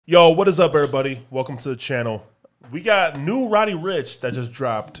Yo, what is up, everybody? Welcome to the channel. We got new Roddy Ricch that just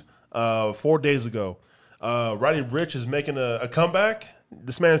dropped 4 days ago. Roddy Ricch is making a comeback.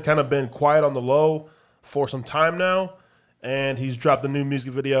 This man's kind of been quiet on the low for some time now, and he's dropped a new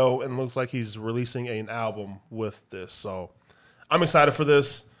music video and looks like he's releasing an album with this. So I'm excited for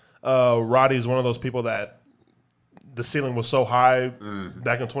this. Roddy is one of those people that the ceiling was so high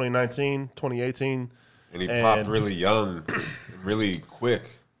back in 2019, 2018. And he popped really young, really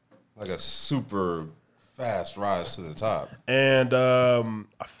quick. Like a super fast rise to the top. And I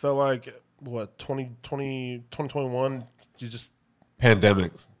felt like, what, 2021, you just...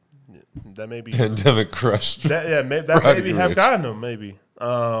 Pandemic. That may be... Pandemic crushed. That maybe have gotten him, maybe.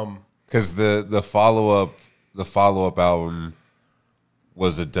 Because the follow-up album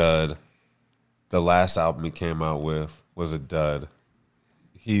was a dud. The last album he came out with was a dud.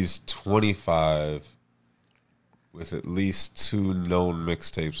 He's 25... with at least 2 known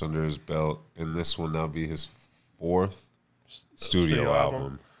mixtapes under his belt, and this will now be his 4th studio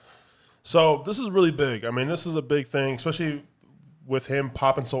album. So this is really big. I mean, this is a big thing, especially with him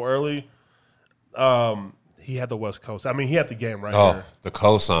popping so early. He had the West Coast. I mean, he had the game right here. The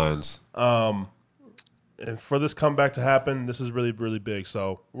cosigns. And for this comeback to happen, this is really, really big.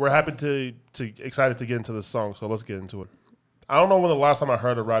 So we're happy excited to get into this song. So let's get into it. I don't know when the last time I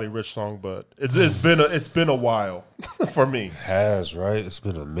heard a Roddy Ricch song, but it's been a while for me. It has, right? It's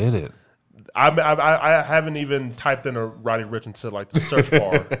been a minute. I haven't even typed in a Roddy Ricch into like the search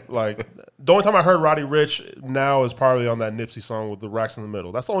bar. Like the only time I heard Roddy Ricch now is probably on that Nipsey song with the racks in the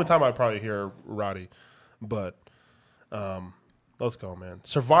middle. That's the only time I probably hear Roddy. But let's go, man.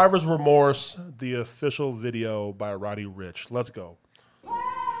 Survivor's Remorse, the official video by Roddy Ricch. Let's go.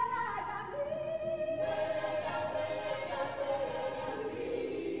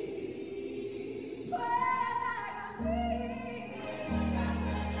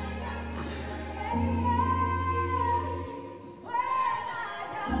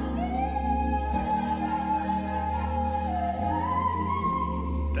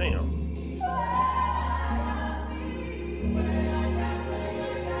 Damn.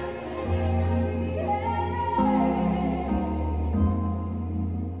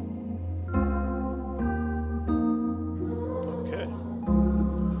 Okay.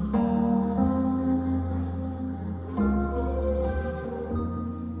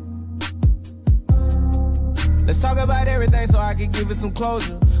 Let's talk about everything so I can give it some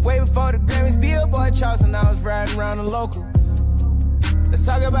closure. Way before the Grammys, Billboard charts, and I was riding around the local. Let's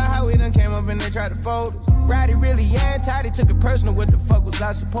talk about how we done came up and they tried to fold us. Roddy really anti, they took it personal. What the fuck was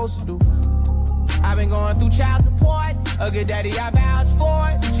I supposed to do? I've been going through child support. A good daddy, I vouched for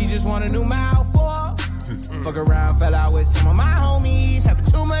it. She just want a new mouth for. Fuck around, fell out with some of my homies, having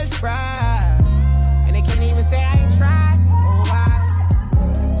too much pride. And they can't even say I ain't tried. Oh,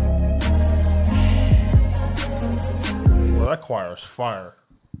 why? Well, that choir is fire.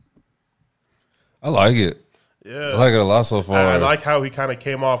 I like it. Yeah, I like it a lot so far. I like how he kind of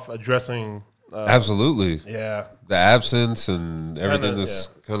came off addressing. Absolutely. Yeah. The absence and everything that's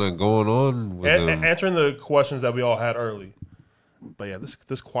kind of going on with him. Answering the questions that we all had early. But yeah,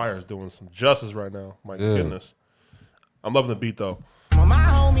 this choir is doing some justice right now. My goodness. I'm loving the beat, though. My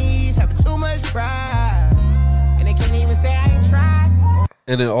homies have too much pride. And they can't even say I ain't tried.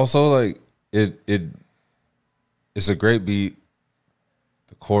 And it also, like, it's a great beat.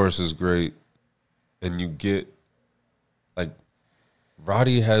 The chorus is great. And you get, like,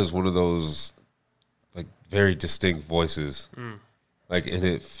 Roddy has one of those, like, very distinct voices. Like, and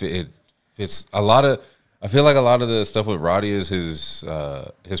it fits a lot of, I feel like a lot of the stuff with Roddy is his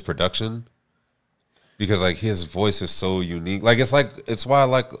production. Because, like, his voice is so unique. Like, it's why I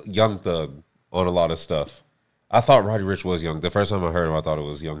like Young Thug on a lot of stuff. I thought Roddy Ricch was Young. The first time I heard him, I thought it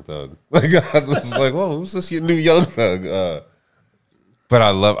was Young Thug. Like, I was like, whoa, who's this new Young Thug? But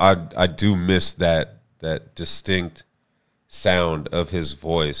I do miss that distinct sound of his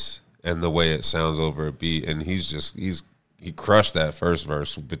voice and the way it sounds over a beat. And he crushed that first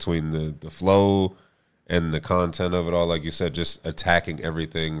verse between the flow and the content of it all. Like you said, just attacking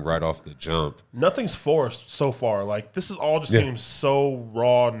everything right off the jump. Nothing's forced so far. Like this is all just seems so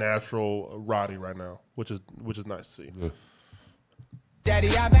raw, natural, Roddy right now, which is nice to see. Yeah. Daddy,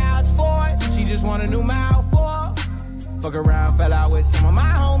 I vouched for it. She just want a new mouth for. Fuck around, fell out with some of my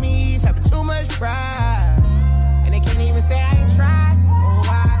homies, having too much pride. And they can't even say I ain't tried. Oh,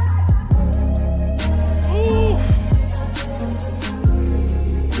 why?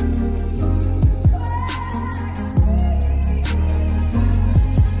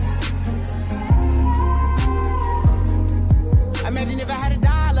 Imagine if I had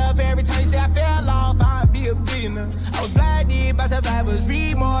 $1 for every time you say I fell off, I'd be a billionaire. I was blinded by survivors,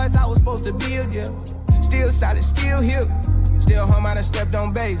 remorse. Remorse, I was supposed to build, yeah. Still solid, still here. Still home, I done stepped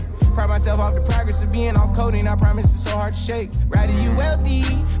on base. Pride myself off the progress of being off coding. I promise it's so hard to shake. Roddy, you wealthy.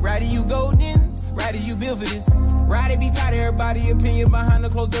 Roddy, you golden. Roddy, you built for this. Roddy be tight of everybody opinion. Behind the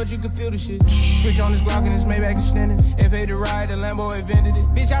closed doors, you can feel the shit. Switch on this Glock and this Maybach extended. F8 to ride, the Lambo invented it.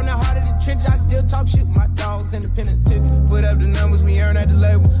 Bitch, I'm the heart of the trench. I still talk shit with my dogs, independent tip. Put up the numbers, we earn at the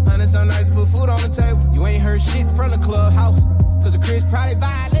label. Hundreds so nice, put food on the table. You ain't heard shit from the clubhouse. Cause the Chris probably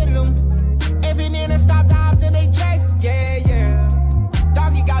violated them. Every in and stop dogs and they chase. Yeah, yeah.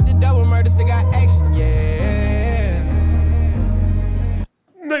 Doggy got the double murder, still got action. Yeah.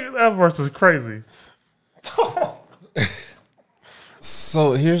 Nigga, that verse is crazy.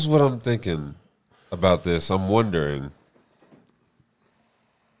 So here's what I'm thinking about this. I'm wondering,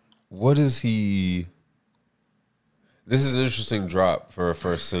 what is he? This is an interesting drop for a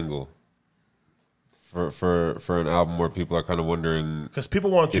first single. For an album where people are kind of wondering because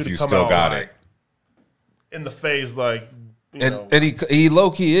people want you if to you come still out got like, it in the phase, like and he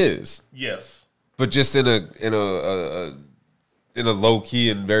low key is, yes, but just in a low key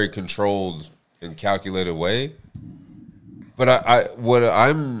and very controlled and calculated way. But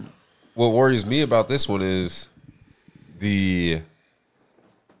what worries me about this one is I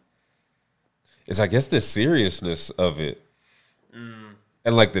guess the seriousness of it.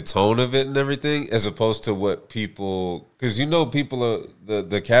 And like the tone of it and everything, as opposed to what people, because people are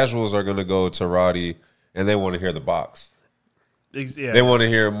the casuals are gonna go to Roddy and they want to hear the box. Yeah. They want to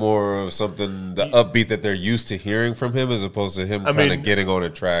hear more of something, the upbeat that they're used to hearing from him, as opposed to him kind of getting on a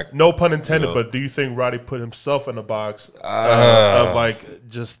track. No pun intended, but do you think Roddy put himself in a box of like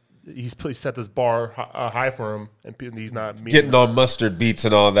just he set this bar high for him, and he's not getting on mustard beats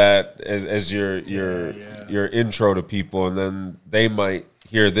and all that as your intro to people, and then they might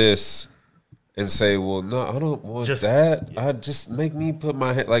hear this and say, "Well, no, I don't want that. Yeah. I just make me put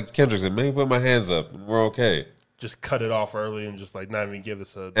my like Kendrick said, make me put my hands up, and we're okay." Just cut it off early and just like not even give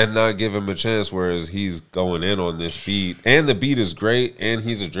this and not give him a chance. Whereas he's going in on this beat, and the beat is great, and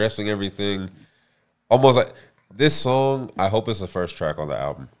he's addressing everything. Almost like this song. I hope it's the first track on the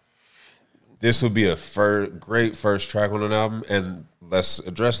album. This would be a great first track on an album, and let's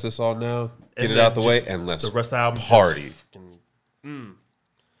address this all now, get it out the way, and let's the rest of the album party.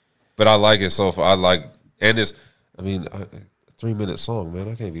 But I like it so far. And it's, I mean, a 3-minute song, man.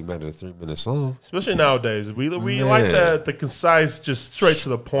 I can't be mad at a 3-minute song. Especially nowadays. We like the concise, just straight to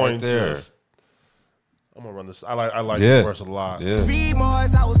the point. Right there. I'm going to run this. I like this verse a lot. Yeah.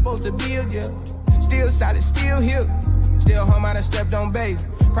 Remorse, I was supposed to build, yeah. Still solid, still here. Still home, I done stepped on base.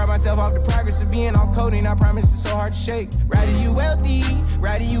 Pride myself off the progress of being off coding. I promise it's so hard to shake. Roddy, you wealthy.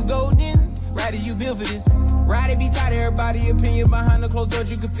 Roddy, you golden. Roddy, you built for this. Roddy be tight of everybody opinion. Behind the closed doors,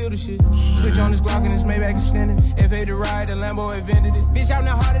 you can feel the shit. Switch on this Glock and this Maybach extended. F8 to ride, the Lambo invented it. Bitch, I'm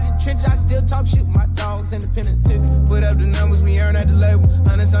the heart of the trench. I still talk shit with my dogs, independent tip. Put up the numbers, we earn at the label.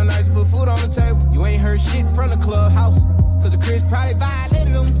 Hundreds so nice, put food on the table. You ain't heard shit from the clubhouse. Cause the Chris probably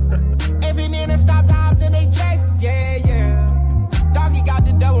violated them. Every in and stop dogs and they chase. Yeah, yeah. Doggy got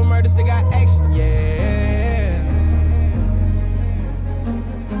the double murder, still got action. Yeah.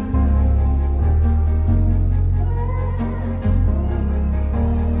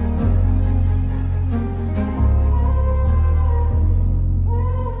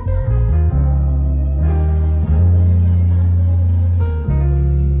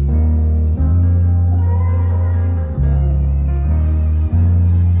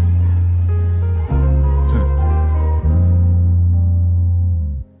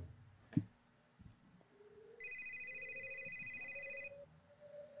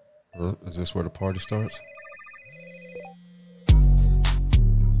 Is this where the party starts?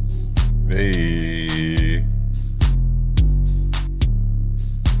 Hey.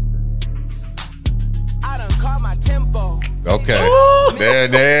 I done caught my tempo. Okay.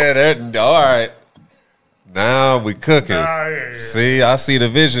 There. All right. Now we cooking. Yeah. See, I see the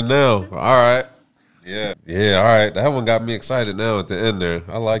vision now. All right. Yeah. All right. That one got me excited now at the end there.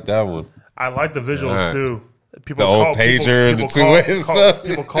 I like that one. I like the visuals too. People the old pager and the two-way stuff.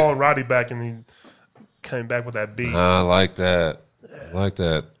 People calling Roddy back and he came back with that beat. I like that. I like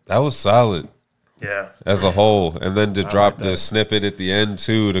that. That was solid. Yeah. As a whole. And then to drop the snippet at the end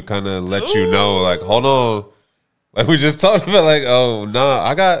too to kind of let you know, like, hold on. Like we just talked about, like, oh nah,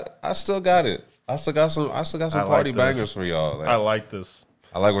 I still got it. I still got some party bangers for y'all. Like, I like this.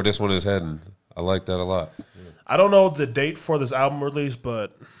 I like where this one is heading. I like that a lot. Yeah. I don't know the date for this album release,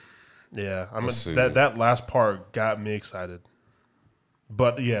 but yeah, that last part got me excited.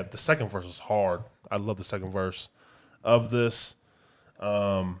 But yeah, the second verse is hard. I love the second verse of this.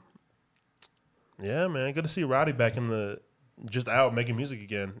 Yeah, man, good to see Roddy back in the just out making music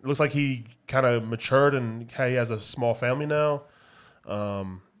again. It looks like he kind of matured and he has a small family now.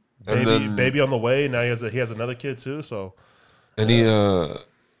 Baby on the way. Now he has another kid too. So, and he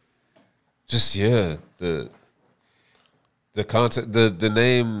the content, the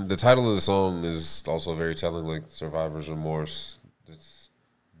name, the title of the song is also very telling. Like Survivor's Remorse, it's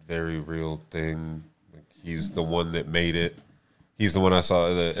a very real thing. Like he's the one that made it. He's the one I saw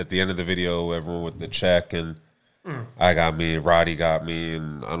at the end of the video. Everyone with the check and I got me, Roddy got me,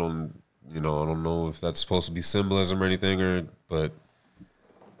 and I don't know if that's supposed to be symbolism or anything, but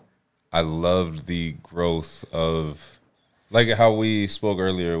I loved the growth of, like how we spoke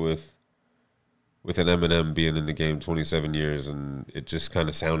earlier with an Eminem being in the game 27 years and it just kind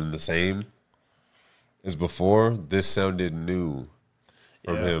of sounding the same as before. This sounded new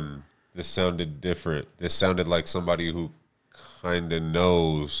from him. This sounded different. This sounded like somebody who kind of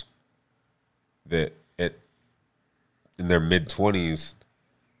knows that in their mid-20s,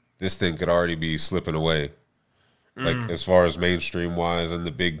 this thing could already be slipping away. Like as far as mainstream-wise and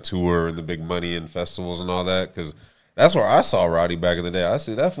the big tour and the big money and festivals and all that, because that's where I saw Roddy back in the day. I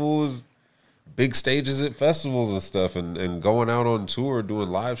see that fool was big stages at festivals and stuff and going out on tour doing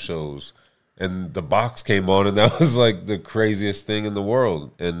live shows. And the box came on and that was like the craziest thing in the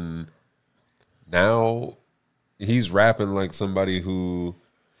world. And now he's rapping like somebody who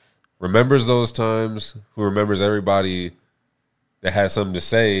remembers those times, who remembers everybody that has something to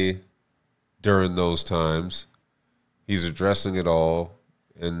say during those times. He's addressing it all,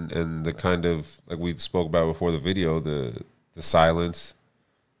 and the kind of, like we spoke about before the video, the silence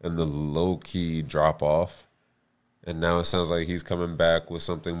and the low-key drop-off. And now it sounds like he's coming back with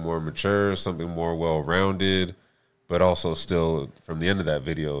something more mature, something more well-rounded, but also still, from the end of that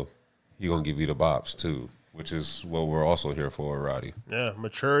video, he going to give you the bops, too, which is what we're also here for, Roddy. Yeah,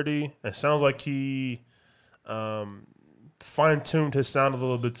 maturity. It sounds like he fine-tuned his sound a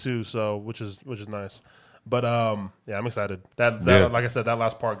little bit, too, so which is nice. But yeah, I'm excited. That like I said, that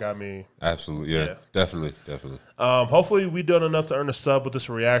last part got me. Absolutely, yeah. Definitely. Hopefully, we done enough to earn a sub with this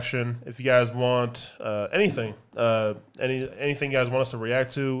reaction. If you guys want anything, anything you guys want us to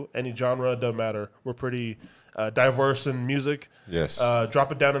react to, any genre, doesn't matter. We're pretty diverse in music. Yes.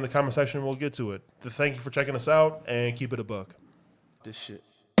 Drop it down in the comment section. We'll get to it. Thank you for checking us out and keep it a buck. This shit.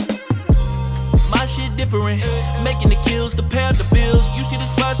 My shit different, making the kills to pay the bills. You see the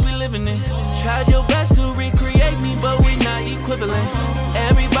spots we living in. Tried your best to recreate me, but we not equivalent.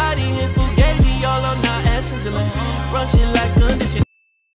 Everybody hit Fugazi, all on our ass sizzling. Run shit like condition.